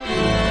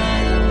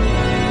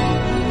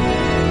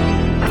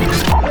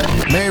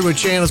Married with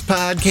Channels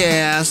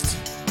podcast.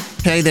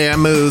 Hey there,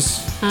 I'm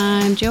Moose.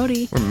 I'm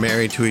Jody. We're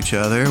married to each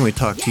other and we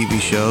talk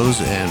TV shows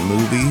and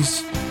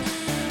movies.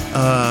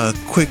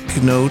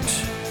 Quick note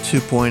to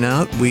point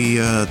out,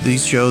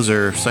 these shows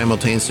are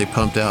simultaneously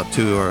pumped out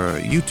to our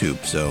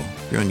YouTube. So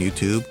if you're on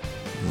YouTube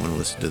and want to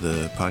listen to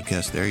the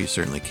podcast there, you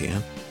certainly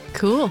can.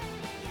 Cool.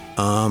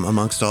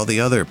 Amongst all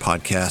the other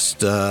podcast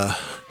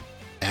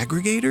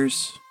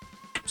aggregators,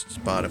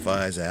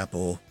 Spotify's,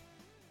 Apple,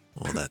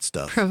 all that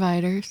stuff.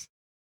 Providers.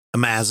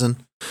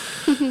 Amazon.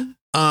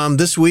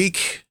 This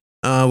week,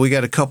 we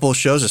got a couple of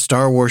shows, a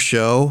Star Wars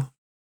show,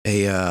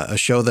 a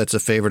show that's a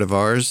favorite of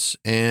ours,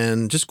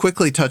 and just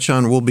quickly touch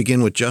on, we'll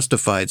begin with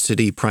Justified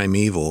City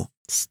Primeval.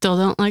 Still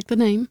don't like the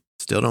name.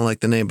 Still don't like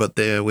the name, but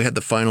we had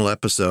the final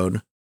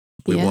episode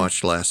we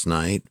watched last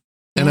night,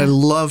 and I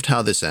loved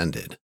how this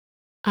ended.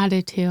 I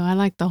did too. I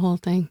like the whole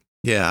thing.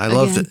 Yeah, I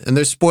loved it. And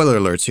there's spoiler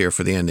alerts here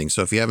for the ending.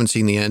 So if you haven't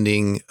seen the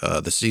ending,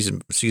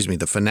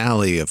 the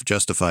finale of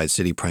Justified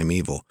City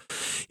Primeval,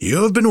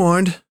 you have been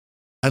warned.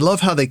 I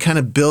love how they kind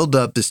of build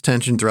up this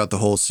tension throughout the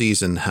whole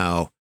season,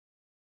 how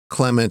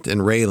Clement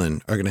and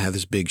Raylan are going to have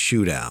this big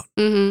shootout.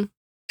 Mm-hmm.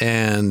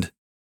 And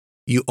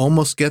you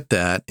almost get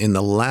that in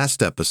the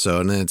last episode,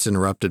 and then it's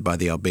interrupted by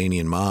the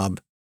Albanian mob.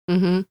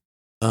 Mm-hmm.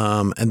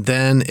 And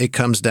then it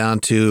comes down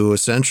to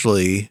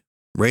essentially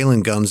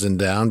Raylan guns him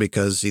down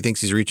because he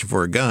thinks he's reaching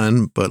for a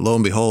gun, but lo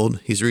and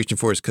behold, he's reaching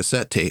for his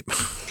cassette tape.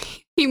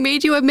 He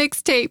made you a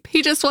mixtape.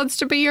 He just wants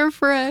to be your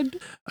friend.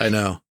 I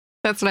know.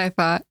 That's what I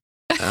thought.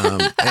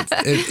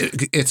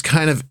 It's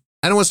kind of,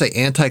 I don't want to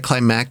say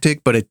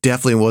anticlimactic, but it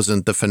definitely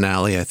wasn't the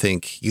finale I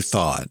think you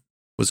thought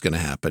was going to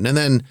happen. And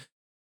then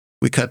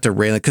we cut to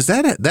Raylan, because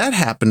that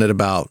happened at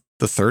about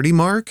the 30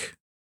 mark,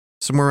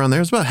 somewhere around there.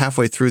 It was about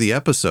halfway through the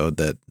episode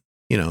that,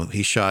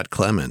 he shot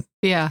Clement.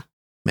 Yeah.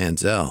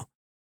 Manziel.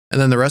 And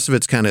then the rest of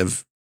it's kind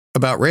of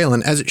about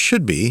Raylan, as it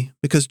should be,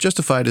 because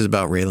Justified is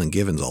about Raylan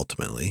Givens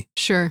ultimately.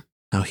 Sure.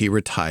 How he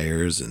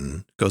retires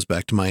and goes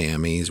back to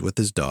Miami. He's with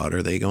his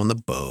daughter. They go on the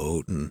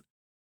boat, and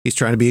he's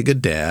trying to be a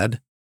good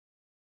dad.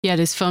 Yet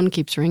his phone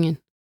keeps ringing.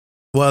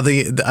 Well,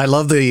 I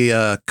love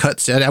the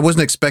cuts. I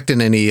wasn't expecting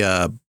any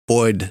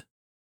Boyd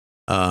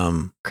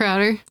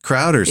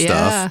Crowder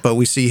stuff, but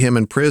we see him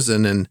in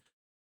prison, and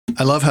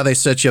I love how they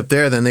set you up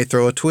there. Then they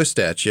throw a twist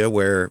at you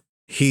where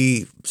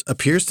he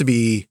appears to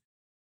be,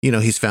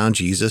 he's found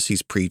Jesus,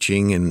 he's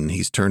preaching, and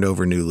he's turned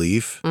over a new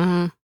leaf.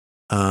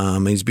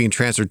 Mm-hmm. He's being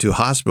transferred to a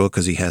hospital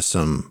because he has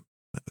some,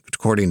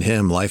 according to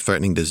him,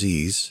 life-threatening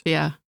disease.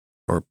 Yeah.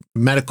 Or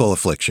medical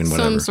affliction,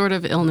 whatever. Some sort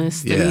of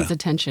illness that needs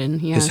attention.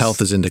 Yes. His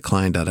health is in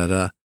decline,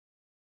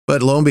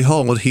 But lo and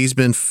behold, he's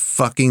been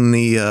fucking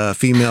the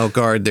female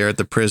guard there at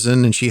the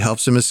prison, and she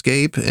helps him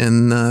escape,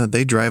 and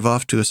they drive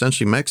off to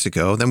essentially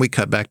Mexico. Then we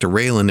cut back to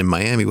Raylan in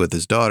Miami with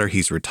his daughter.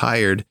 He's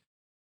retired,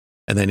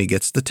 and then he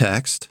gets the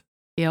text.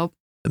 Yep.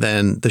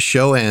 Then the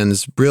show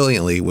ends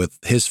brilliantly with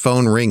his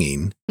phone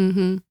ringing,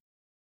 mm-hmm.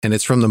 and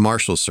it's from the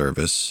Marshal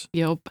service,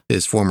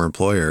 his former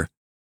employer,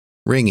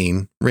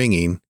 ringing,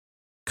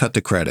 cut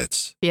to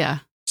credits. Yeah.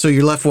 So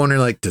you're left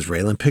wondering, does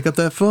Raylan pick up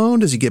that phone?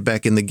 Does he get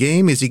back in the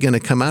game? Is he going to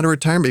come out of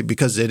retirement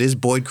because it is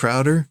Boyd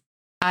Crowder?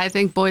 I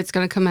think Boyd's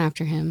going to come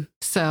after him.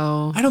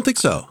 So I don't think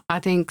so. I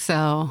think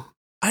so.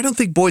 I don't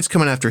think Boyd's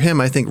coming after him.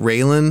 I think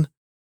Raylan,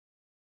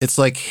 it's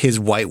like his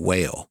white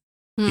whale.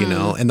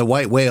 And the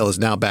white whale is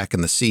now back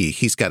in the sea.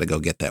 He's got to go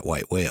get that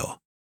white whale.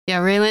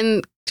 Yeah,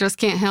 Raylan just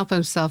can't help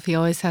himself. He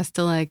always has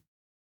to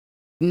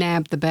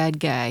nab the bad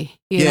guy,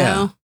 you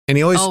know? And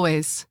he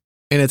always.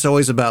 And it's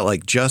always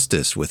about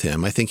justice with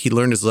him. I think he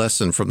learned his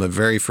lesson from the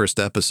very first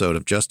episode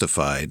of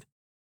Justified,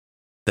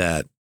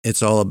 that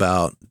it's all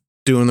about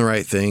doing the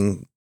right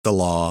thing, the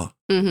law,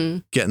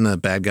 getting the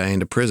bad guy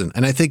into prison.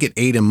 And I think it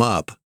ate him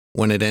up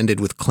when it ended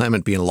with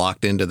Clement being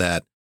locked into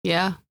that.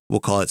 Yeah. We'll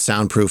call it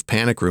soundproof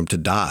panic room to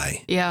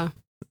die. Yeah.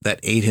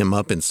 That ate him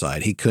up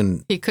inside. He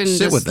couldn't sit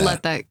just with that.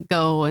 Let that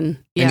go. And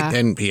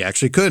he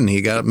actually couldn't.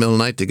 He got up middle of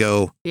the night to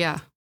go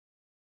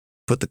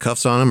put the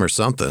cuffs on him or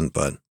something.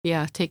 But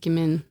take him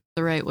in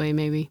the right way,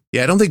 maybe.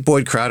 Yeah, I don't think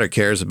Boyd Crowder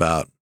cares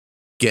about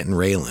getting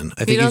Raylan.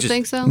 I think you don't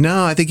think so?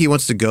 No, I think he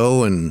wants to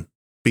go and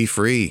be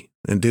free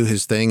and do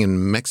his thing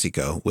in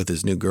Mexico with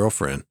his new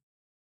girlfriend.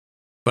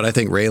 But I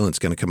think Raylan's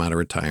going to come out of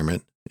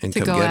retirement and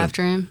come get him. To go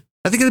after him?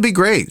 I think it'd be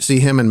great. See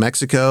him in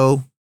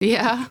Mexico.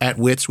 Yeah. At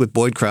wits with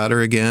Boyd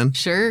Crowder again.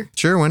 Sure.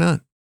 Sure, why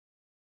not?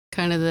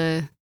 Kind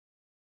of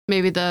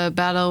maybe the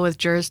battle with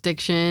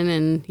jurisdiction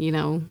and,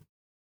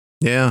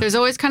 Yeah. There's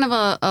always kind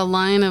of a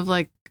line of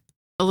a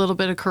little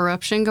bit of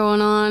corruption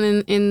going on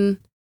in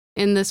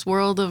this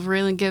world of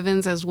Raylan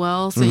Givens as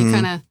well. So you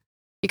kind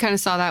of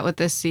saw that with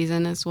this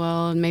season as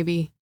well. And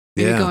maybe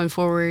going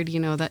forward,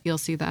 that you'll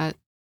see that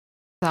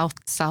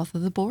south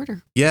of the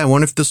border. Yeah, I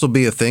wonder if this will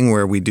be a thing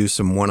where we do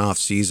some one-off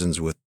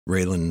seasons with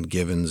Raylan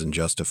Givens and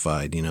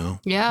Justified,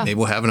 Yeah. Maybe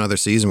we'll have another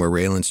season where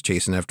Raylan's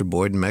chasing after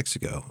Boyd in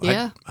Mexico.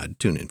 Yeah. I'd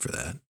tune in for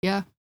that.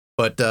 Yeah.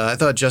 But I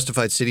thought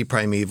Justified City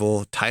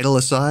Primeval, title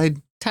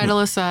aside,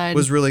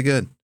 was really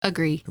good.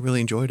 Agree. I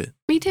really enjoyed it.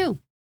 Me too.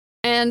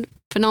 And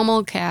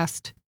phenomenal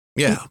cast.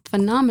 Yeah.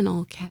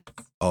 Phenomenal cast.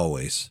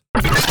 Always.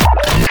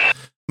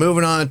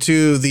 Moving on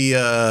to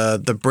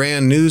the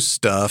brand new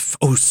stuff.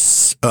 Oh,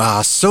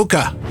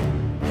 Ahsoka.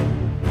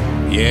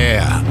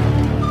 Yeah.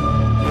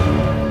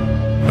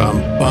 Bum,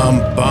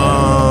 bum,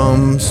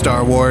 bum.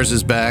 Star Wars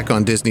is back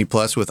on Disney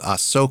Plus with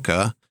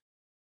Ahsoka,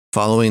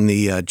 following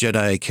the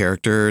Jedi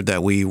character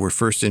that we were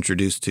first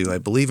introduced to, I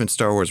believe, in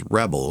Star Wars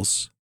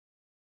Rebels,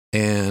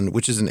 and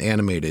which is an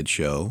animated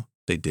show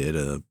they did,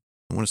 I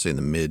want to say in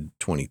the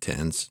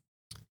mid-2010s.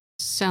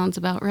 Sounds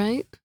about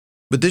right.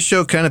 But this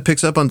show kind of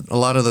picks up on a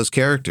lot of those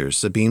characters.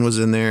 Sabine was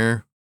in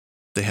there.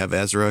 They have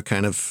Ezra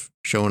kind of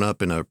showing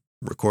up in a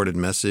recorded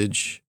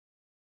message.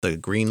 The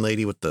green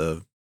lady with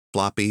the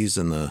floppies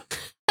and the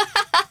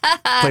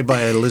played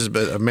by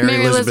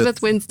Mary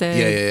Elizabeth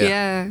Winstead.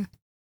 Yeah.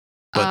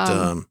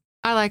 But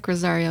I like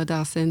Rosario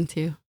Dawson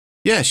too.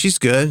 Yeah, she's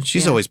good.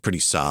 She's always pretty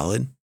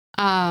solid.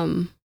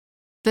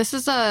 This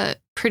is a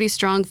pretty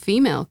strong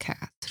female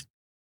cast.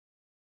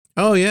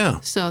 Oh yeah.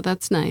 So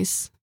that's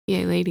nice.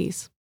 Yay,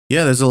 ladies.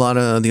 Yeah, there's a lot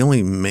of the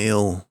only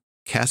male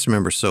cast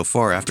member so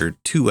far after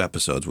 2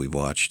 episodes we've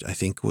watched, I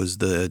think, was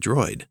the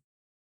droid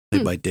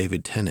played by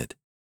David Tennant.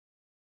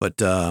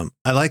 But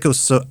I like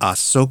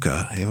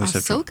Ahsoka. I always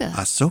Ahsoka.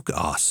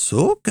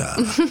 Ahsoka.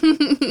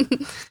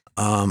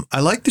 I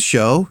like the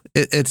show.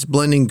 It's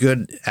blending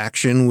good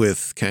action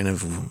with kind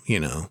of,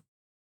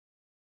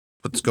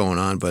 what's going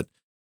on. But,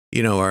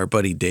 our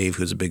buddy Dave,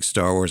 who's a big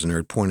Star Wars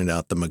nerd, pointed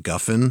out the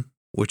MacGuffin,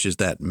 which is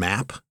that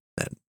map,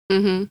 that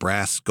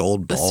brass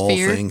gold ball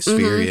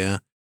sphere, yeah.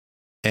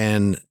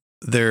 And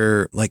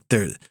they're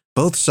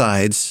both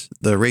sides,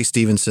 the Ray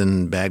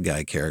Stevenson bad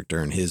guy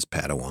character and his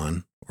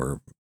Padawan, or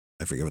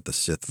I forget what the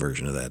Sith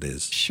version of that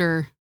is.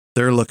 Sure.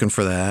 They're looking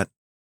for that.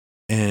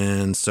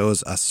 And so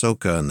is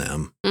Ahsoka and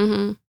them.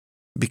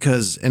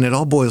 Mm-hmm. And it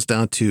all boils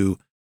down to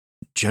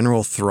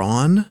General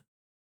Thrawn,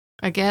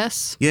 I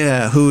guess.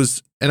 Yeah,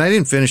 and I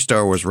didn't finish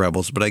Star Wars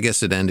Rebels, but I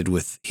guess it ended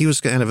with, he was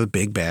kind of a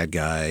big bad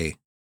guy.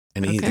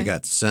 And he either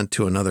got sent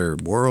to another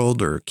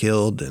world or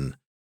killed. And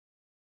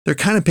they're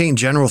kind of painting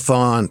General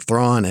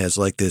Thrawn as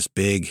like this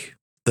big,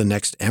 the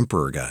next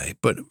emperor guy.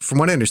 But from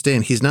what I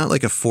understand, he's not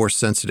like a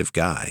force-sensitive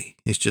guy.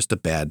 He's just a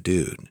bad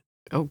dude.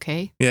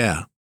 Okay.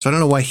 Yeah. So I don't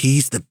know why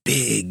he's the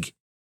big,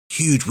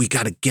 huge, we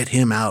got to get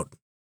him out,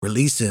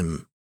 release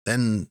him.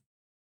 Then,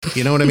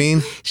 you know what I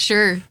mean?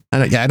 Sure.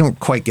 I don't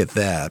quite get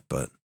that,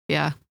 but.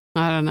 Yeah.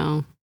 I don't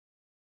know.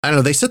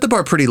 They set the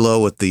bar pretty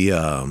low with the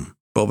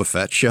Boba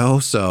Fett show,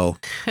 so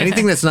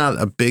anything that's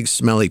not a big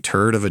smelly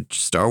turd of a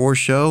Star Wars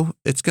show,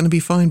 it's going to be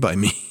fine by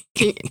me.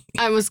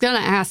 I was going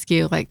to ask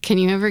you, can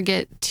you ever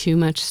get too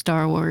much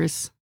Star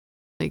Wars?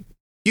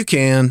 You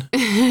can.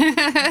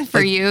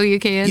 For you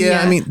can?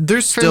 Yeah, I mean,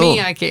 there's still... For me,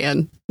 I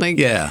can.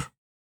 Yeah.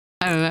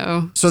 I don't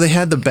know. So they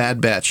had the Bad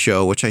Batch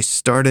show, which I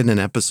started an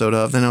episode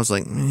of, then I was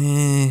like,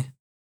 eh.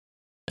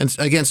 And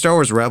again, Star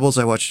Wars Rebels,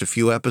 I watched a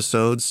few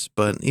episodes,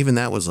 but even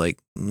that was like,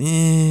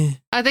 eh.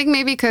 I think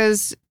maybe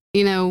because...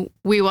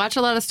 we watch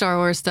a lot of Star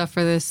Wars stuff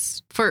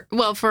for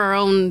our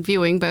own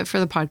viewing, but for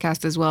the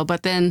podcast as well.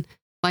 But then,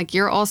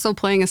 you're also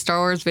playing a Star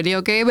Wars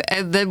video game,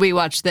 and then we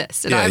watch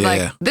this. And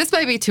I'm this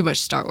might be too much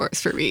Star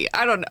Wars for me.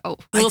 I don't know.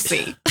 We'll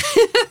see.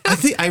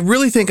 I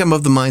really think I'm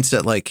of the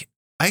mindset,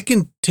 I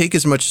can take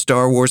as much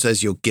Star Wars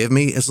as you'll give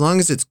me, as long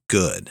as it's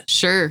good.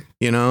 Sure.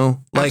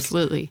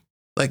 Absolutely.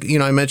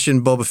 I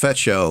mentioned Boba Fett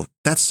show.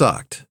 That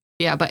sucked.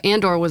 Yeah, but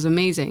Andor was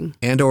amazing.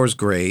 Andor was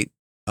great.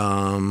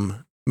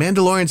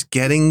 Mandalorian's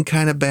getting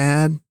kind of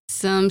bad.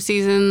 Some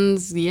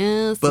seasons,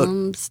 yeah.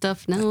 Some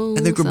stuff, no. I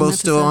think we're both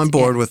still on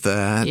board with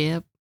that.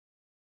 Yep.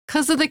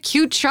 Because of the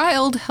cute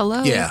child.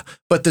 Hello. Yeah.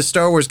 But the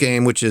Star Wars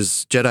game, which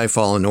is Jedi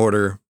Fallen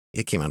Order,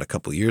 it came out a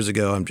couple years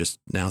ago. I'm just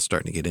now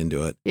starting to get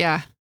into it.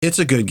 Yeah. It's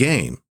a good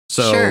game.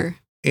 So, sure.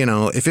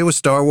 If it was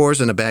Star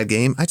Wars and a bad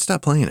game, I'd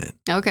stop playing it.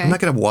 Okay. I'm not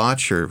going to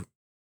watch or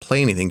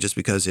play anything just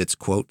because it's,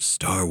 quote,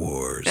 Star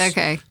Wars.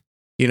 Okay.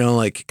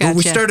 Gotcha.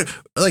 We started,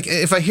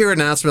 if I hear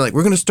an announcement,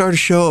 we're going to start a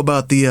show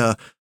about the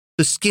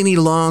skinny,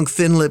 long,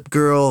 thin-lipped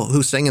girl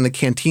who sang in the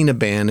Cantina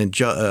band in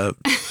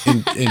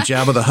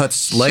Jabba the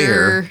Hutt's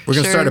lair. We're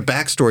going to start a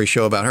backstory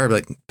show about her.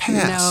 I'd be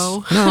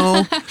pass.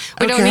 No.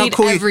 We don't need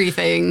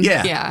everything.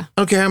 Yeah. I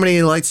don't care how many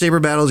lightsaber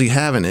battles you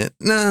have in it.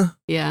 Nah.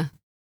 Yeah.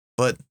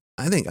 But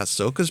I think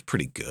Ahsoka's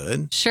pretty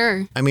good.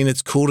 Sure. I mean,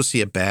 it's cool to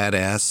see a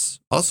badass,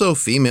 also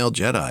female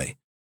Jedi.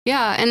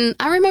 Yeah, and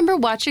I remember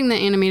watching the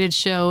animated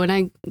show, and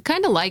I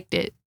kind of liked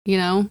it,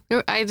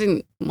 I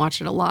didn't watch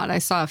it a lot. I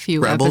saw a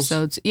few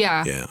episodes.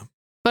 Yeah. Yeah.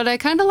 But I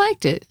kind of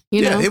liked it,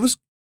 Yeah, it was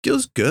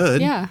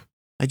good. Yeah.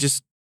 I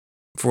just,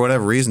 for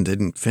whatever reason,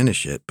 didn't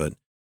finish it. But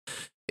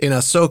in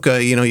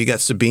Ahsoka, you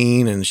got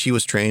Sabine, and she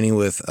was training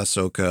with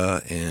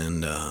Ahsoka,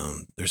 and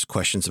there's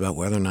questions about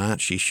whether or not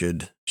she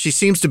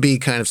seems to be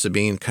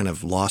Sabine kind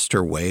of lost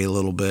her way a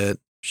little bit.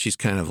 She's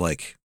kind of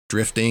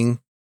drifting.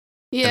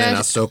 Yeah. And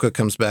then Ahsoka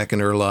comes back in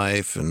her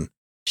life, and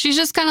she's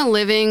just kind of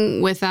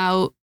living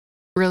without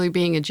really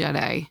being a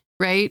Jedi,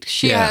 right?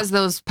 She has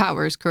those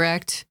powers,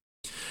 correct?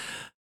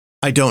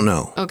 I don't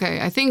know. Okay,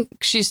 I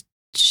think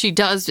she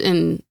does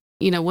in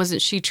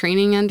wasn't she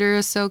training under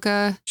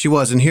Ahsoka? She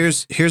was, and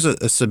here's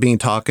a Sabine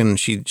talking.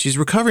 She's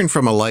recovering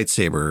from a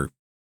lightsaber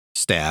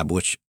stab,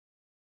 which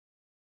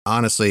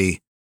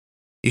honestly,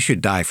 you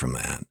should die from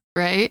that.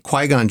 Right?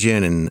 Qui-Gon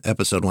Jinn in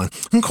episode 1.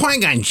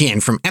 Qui-Gon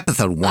Jinn from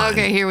episode 1.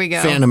 Okay, here we go.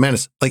 Phantom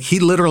Menace. Like, he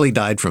literally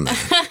died from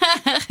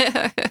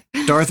that.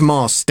 Darth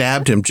Maul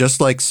stabbed him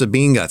just like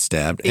Sabine got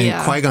stabbed.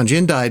 And Qui-Gon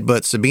Jinn died,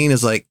 but Sabine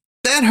is like,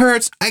 that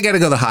hurts. I got to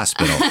go to the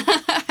hospital.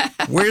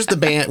 Where's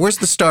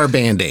the star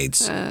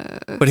Band-Aids?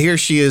 But here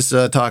she is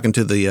talking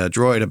to the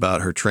droid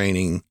about her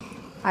training.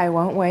 I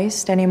won't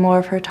waste any more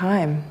of her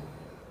time.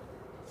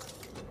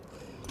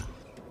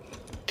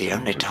 The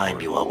only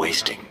time you are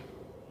wasting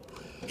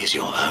is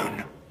your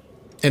own.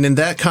 And in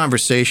that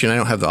conversation, I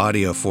don't have the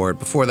audio for it.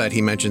 Before that,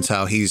 he mentions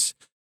how he's,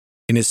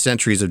 in his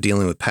centuries of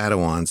dealing with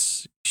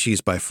Padawans, she's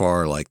by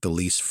far like the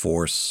least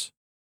Force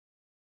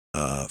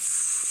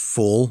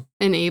full.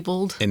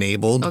 Enabled.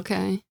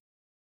 Okay.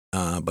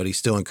 But he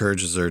still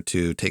encourages her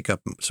to take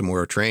up some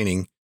more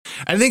training.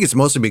 I think it's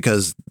mostly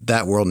because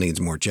that world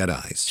needs more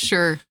Jedis.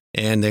 Sure.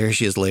 And there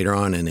she is later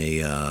on in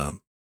a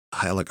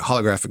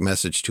holographic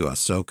message to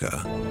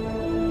Ahsoka.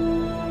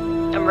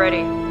 I'm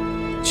ready.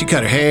 She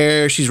cut her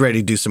hair. She's ready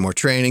to do some more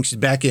training. She's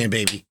back in,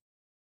 baby.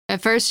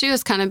 At first, she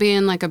was kind of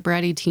being like a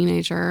bratty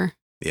teenager.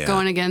 Yeah.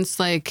 Going against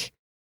like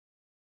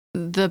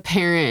the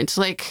parent.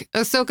 Like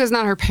Ahsoka's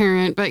not her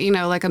parent, but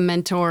like a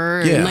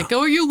mentor. Yeah. And like,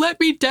 oh, you let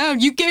me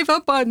down. You gave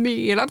up on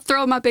me. And I'm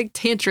throwing my big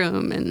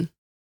tantrum. And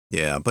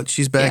yeah, but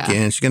she's back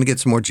in. She's going to get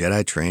some more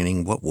Jedi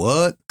training.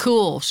 What?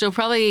 Cool. She'll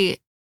probably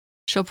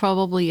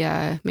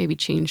maybe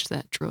change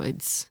that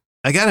droid's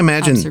I got to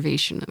imagine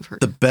observation of her.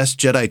 The best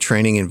Jedi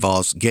training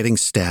involves getting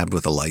stabbed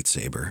with a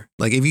lightsaber.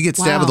 Like if you get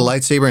stabbed with a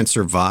lightsaber and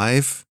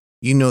survive,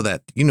 you know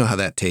how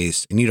that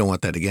tastes, and you don't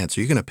want that again.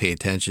 So you're going to pay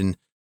attention.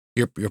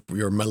 Your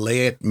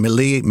melee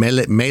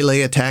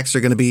attacks are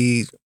going to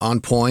be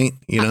on point.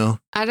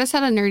 I just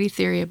had a nerdy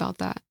theory about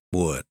that.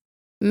 What?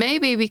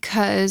 Maybe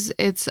because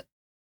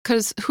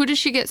who did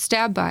she get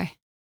stabbed by?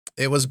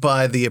 It was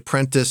by the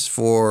apprentice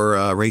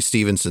for Ray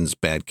Stevenson's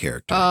bad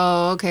character.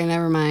 Oh, okay.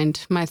 Never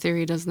mind. My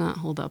theory does not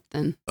hold up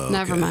then. Okay.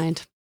 Never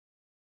mind.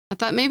 I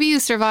thought maybe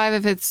you survive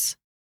if it's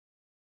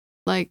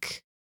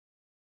like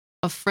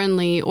a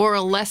friendly or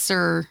a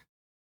lesser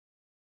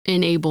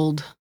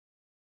enabled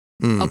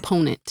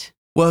opponent.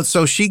 Well,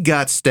 so she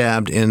got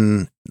stabbed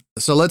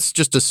so let's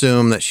just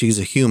assume that she's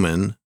a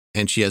human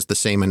and she has the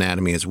same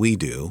anatomy as we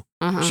do.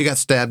 Uh-huh. She got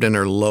stabbed in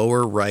her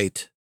lower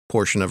right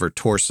portion of her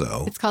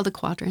torso. It's called a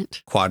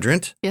quadrant.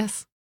 Quadrant?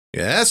 Yes.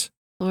 Yes?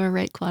 Lower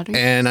right quadrant.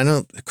 And I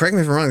know, correct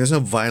me if I'm wrong, there's no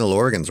vital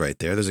organs right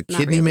there. There's a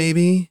kidney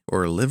maybe,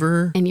 or a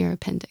liver. And your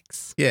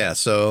appendix. Yeah,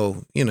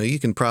 so, you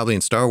can probably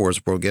in Star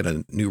Wars world get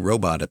a new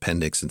robot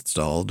appendix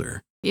installed,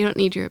 or... You don't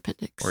need your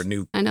appendix. Or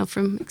I know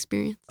from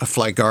experience. A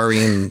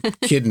Fligarian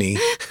kidney.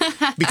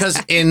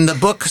 Because in the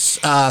books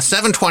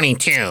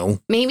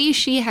 722... Maybe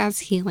she has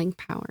healing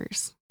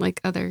powers, like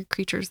other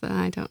creatures that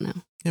I don't know.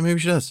 Yeah, maybe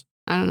she does.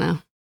 I don't know.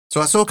 So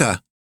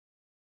Ahsoka,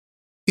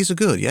 he's a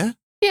good, yeah?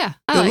 Yeah,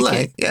 I like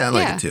it. Yeah, I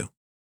like it too.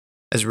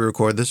 As we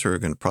record this, we're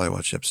going to probably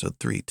watch episode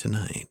 3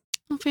 tonight.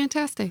 Oh,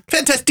 fantastic.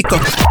 Fantastico.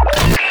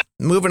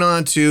 Moving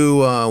on to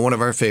one of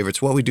our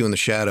favorites, What We Do in the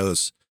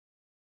Shadows,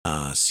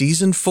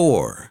 season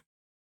 4.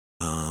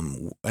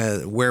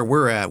 Where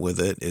we're at with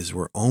it is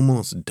we're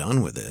almost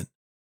done with it.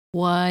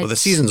 What? Well, the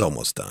season's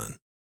almost done.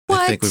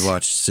 What? I think we've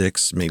watched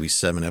 6, maybe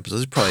 7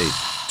 episodes. Probably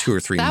 2 or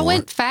 3 more. That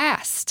went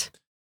fast.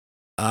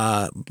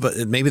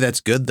 But maybe that's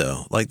good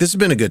though. Like this has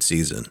been a good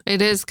season.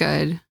 It is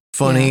good.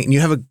 Funny, and you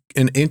have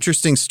an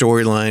interesting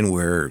storyline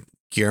where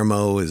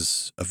Guillermo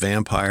is a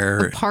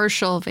vampire, a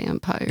partial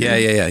vampire.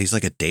 Yeah. He's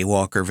like a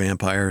daywalker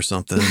vampire or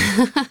something.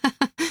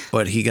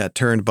 But he got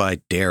turned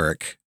by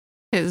Derek,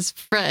 his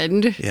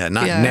friend. Yeah,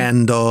 not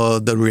Nando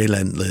the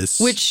Relentless,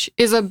 which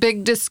is a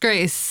big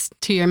disgrace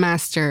to your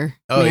master.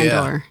 Oh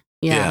Nandor.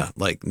 Yeah.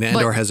 Like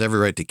Nandor has every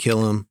right to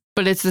kill him.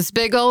 But it's this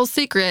big old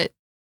secret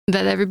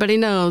that everybody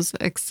knows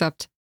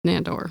except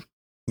Nandor.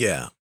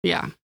 Yeah.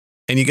 Yeah.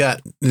 And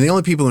the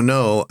only people who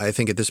know, I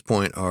think at this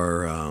point,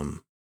 are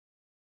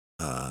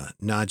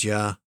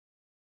Nadia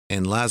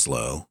and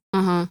Laszlo.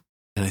 Uh-huh.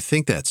 And I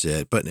think that's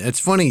it. But it's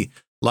funny,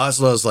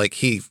 Laszlo's like,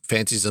 he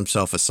fancies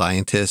himself a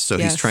scientist, so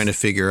he's trying to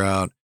figure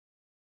out,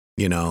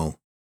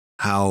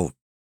 how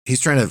he's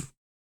trying to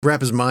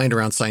wrap his mind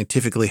around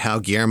scientifically how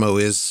Guillermo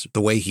is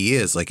the way he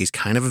is. Like he's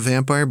kind of a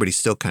vampire, but he's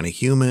still kind of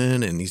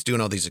human, and he's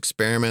doing all these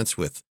experiments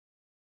with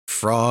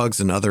frogs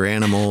and other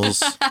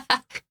animals.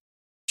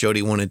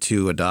 Jody wanted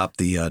to adopt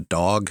the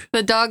dog.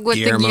 The dog with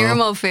the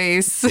Guillermo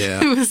face.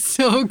 Yeah. It was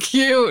so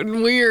cute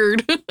and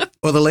weird.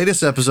 Well, the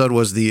latest episode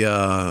was they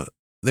were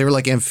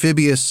like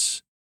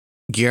amphibious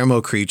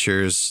Guillermo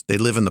creatures. They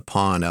live in the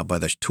pond out by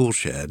the tool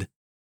shed.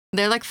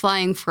 They're like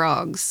flying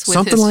frogs with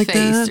something his like face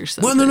that. Or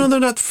something. Well, no, they're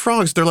not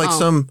frogs. They're like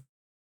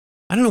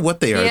I don't know what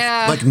they are.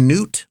 Yeah. Like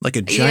newt, like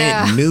a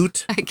giant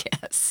newt. I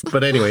guess.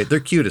 But anyway, they're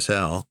cute as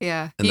hell.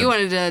 Yeah. You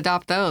wanted to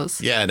adopt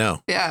those. Yeah, I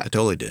know. Yeah. I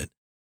totally did.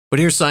 But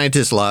here's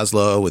scientist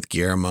Laszlo with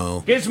Guillermo.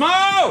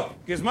 Gizmo!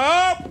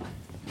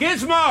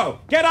 Gizmo,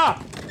 get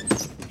up!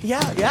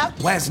 Yeah.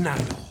 Where's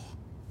Nando?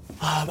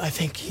 I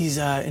think he's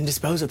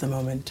indisposed at the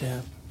moment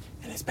in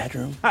his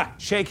bedroom. Ha!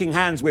 Shaking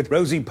hands with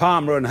Rosie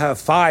Palmer and her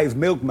 5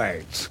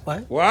 milkmaids.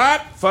 What?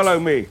 What? Follow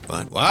me.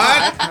 What?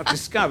 I've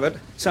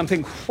discovered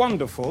something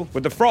wonderful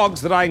with the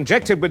frogs that I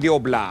injected with your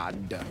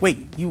blood.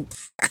 Wait, you...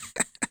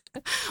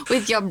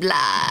 With your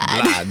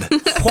blood.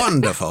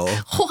 Wonderful.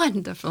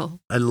 Wonderful.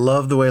 I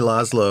love the way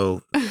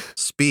Laszlo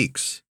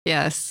speaks.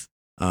 Yes.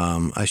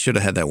 I should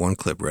have had that one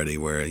clip ready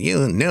where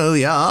New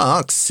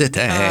York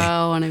City.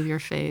 Oh, one of your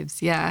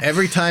faves. Yeah.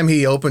 Every time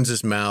he opens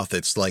his mouth,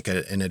 it's like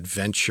an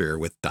adventure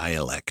with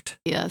dialect.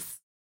 Yes.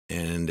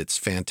 And it's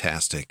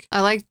fantastic.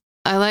 I like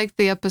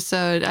the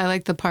episode. I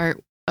like the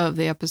part of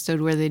the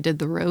episode where they did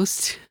the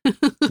roast.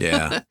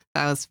 Yeah.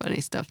 That was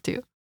funny stuff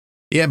too.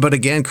 Yeah, but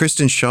again,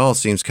 Kristen Schaal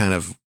seems kind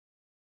of...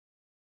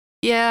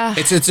 Yeah.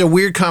 It's a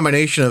weird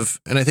combination of,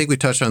 and I think we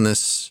touched on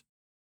this.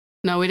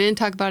 No, we didn't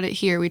talk about it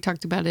here. We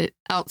talked about it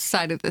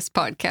outside of this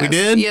podcast. We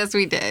did? Yes,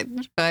 we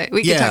did. But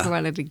we can talk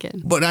about it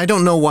again. But I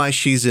don't know why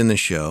she's in the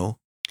show.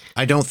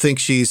 I don't think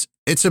she's...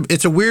 It's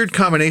a weird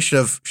combination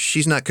of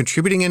she's not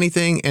contributing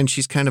anything and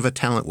she's kind of a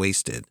talent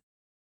wasted.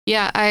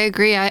 Yeah, I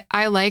agree.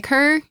 I like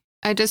her.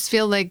 I just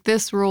feel like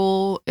this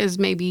role is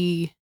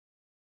maybe...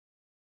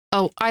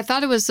 Oh, I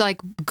thought it was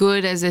like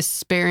good as a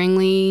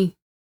sparingly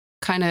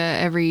kind of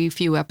every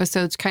few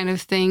episodes kind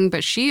of thing,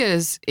 but she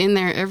is in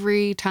there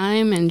every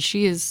time and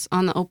she is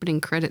on the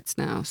opening credits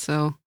now.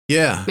 So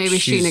yeah, maybe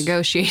she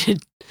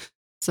negotiated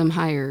some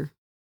higher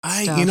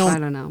stuff. I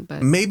don't know,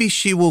 but maybe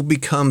she will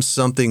become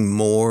something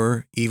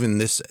more even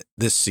this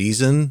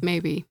season.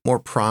 Maybe more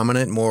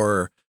prominent,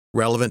 more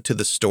relevant to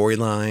the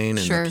storyline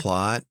and the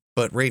plot.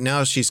 But right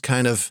now she's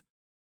kind of,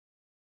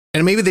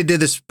 and maybe they did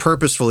this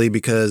purposefully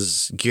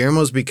because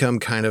Guillermo's become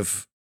kind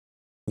of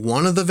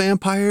one of the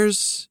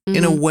vampires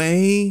in a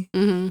way.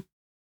 Mm-hmm.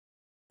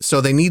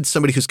 So they need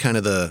somebody who's kind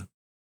of the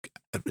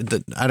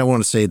I don't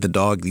want to say the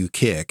dog you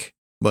kick,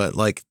 but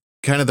like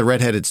kind of the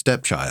redheaded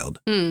stepchild.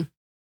 Maybe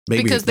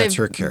because that's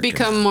her character.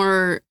 Become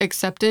more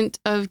acceptant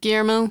of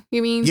Guillermo,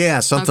 you mean?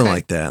 Yeah, something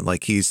like that.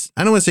 Like I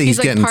don't want to say he's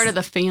like getting part of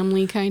the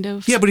family kind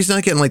of. Yeah, but he's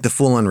not getting like the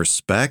full on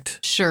respect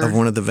Sure. of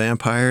one of the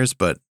vampires,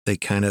 but they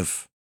kind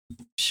of,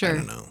 Sure. I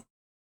don't know.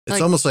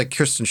 It's almost like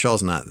Kristen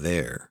Schall's not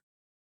there.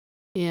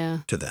 Yeah.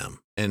 To them.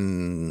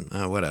 And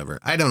whatever.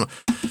 I don't know.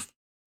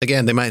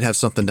 Again, they might have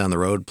something down the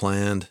road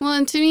planned. Well,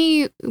 and to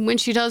me, when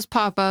she does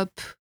pop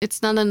up,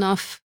 it's not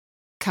enough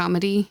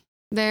comedy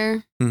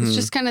there. Mm-hmm. It's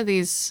just kind of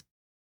these,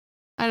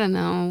 I don't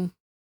know,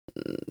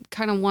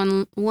 kind of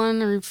one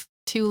or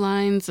two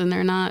lines, and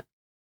they're not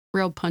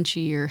real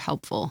punchy or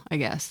helpful, I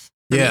guess.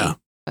 Yeah.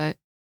 But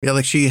yeah,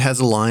 like she has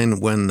a line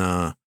when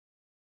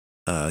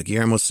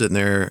Guillermo's sitting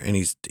there and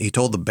he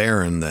told the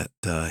Baron that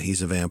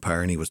he's a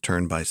vampire and he was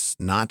turned by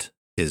not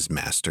his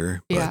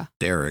master, but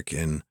Derek,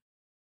 and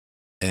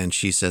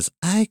she says,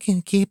 "I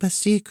can keep a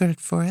secret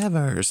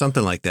forever," or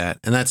something like that,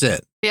 and that's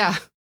it. Yeah.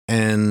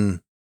 And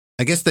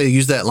I guess they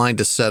use that line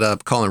to set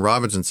up Colin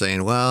Robinson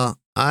saying, "Well,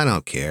 I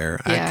don't care.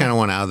 I kind of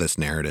want out of this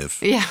narrative."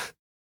 Yeah,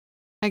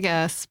 I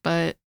guess,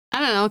 but I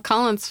don't know.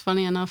 Colin's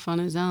funny enough on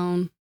his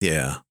own.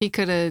 Yeah, he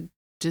could have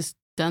just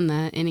done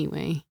that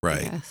anyway.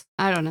 Right.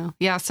 I don't know.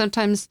 Yeah,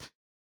 sometimes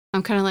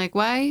I'm kind of like,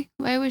 why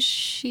was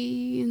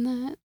she in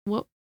that?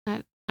 What?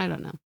 I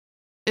don't know.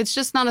 It's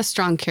just not a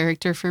strong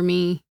character for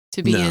me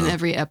to be in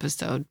every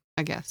episode,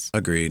 I guess.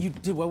 Agreed. You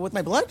did what with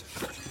my blood?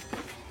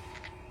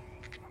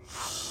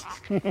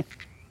 The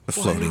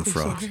floating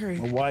frog.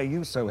 Well, why are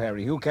you so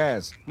hairy? Who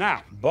cares?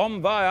 Now,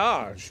 bon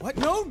voyage. What?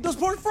 No, those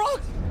poor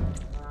frogs.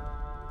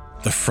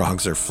 The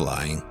frogs are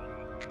flying.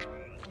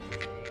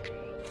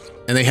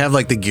 And they have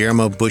like the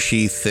Guillermo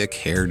bushy, thick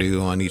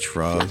hairdo on each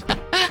frog.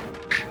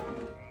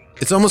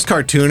 It's almost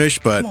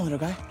cartoonish, but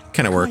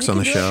kind of works on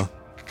the show.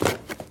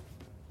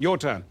 Your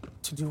turn.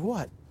 To do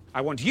what?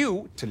 I want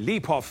you to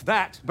leap off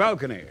that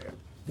balcony.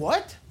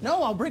 What?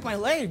 No, I'll break my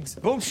legs.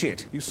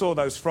 Bullshit. You saw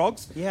those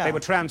frogs? Yeah. They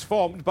were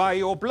transformed by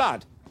your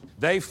blood.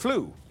 They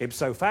flew.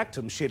 Ipso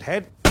factum,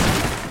 shithead.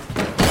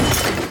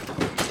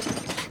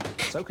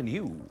 So can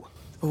you.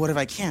 But what if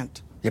I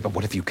can't? Yeah, but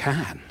what if you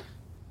can?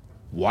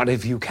 What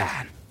if you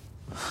can?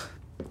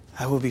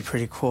 That would be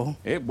pretty cool.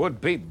 It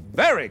would be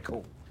very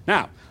cool.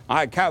 Now,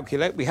 I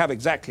calculate we have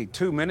exactly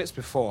 2 minutes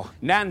before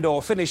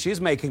Nandor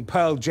finishes making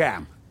pearl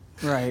jam.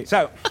 Right.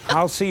 So,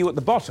 I'll see you at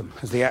the bottom,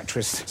 as the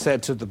actress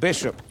said to the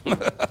bishop.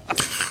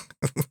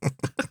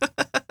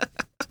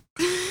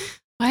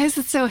 Why is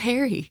it so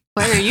hairy?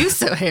 Why are you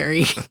so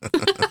hairy?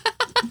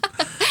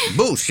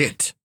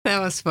 Bullshit. That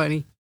was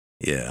funny.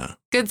 Yeah.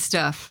 Good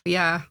stuff.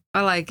 Yeah,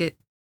 I like it.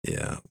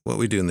 Yeah. What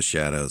We Do in the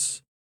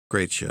Shadows.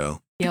 Great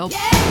show. Yep.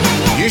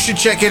 You should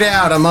check it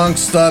out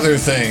amongst other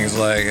things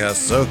like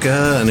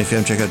Ahsoka. And if you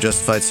haven't checked out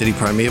Justified City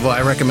Primeval,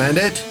 I recommend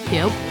it.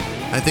 Yep.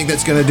 I think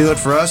that's going to do it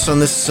for us on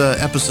this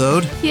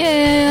episode.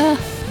 Yeah.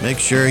 Make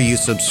sure you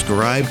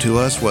subscribe to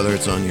us, whether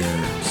it's on your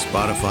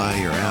Spotify,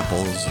 your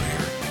Apples, or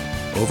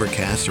your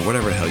Overcast, or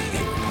whatever the hell you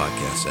get your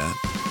podcasts at.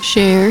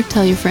 share,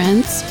 tell your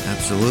friends.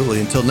 Absolutely.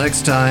 Until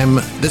next time,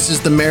 this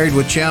is the Married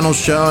with Channel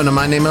show, and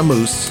my name is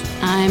Moose.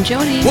 I'm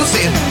Jody. We'll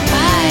see you.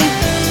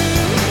 Bye.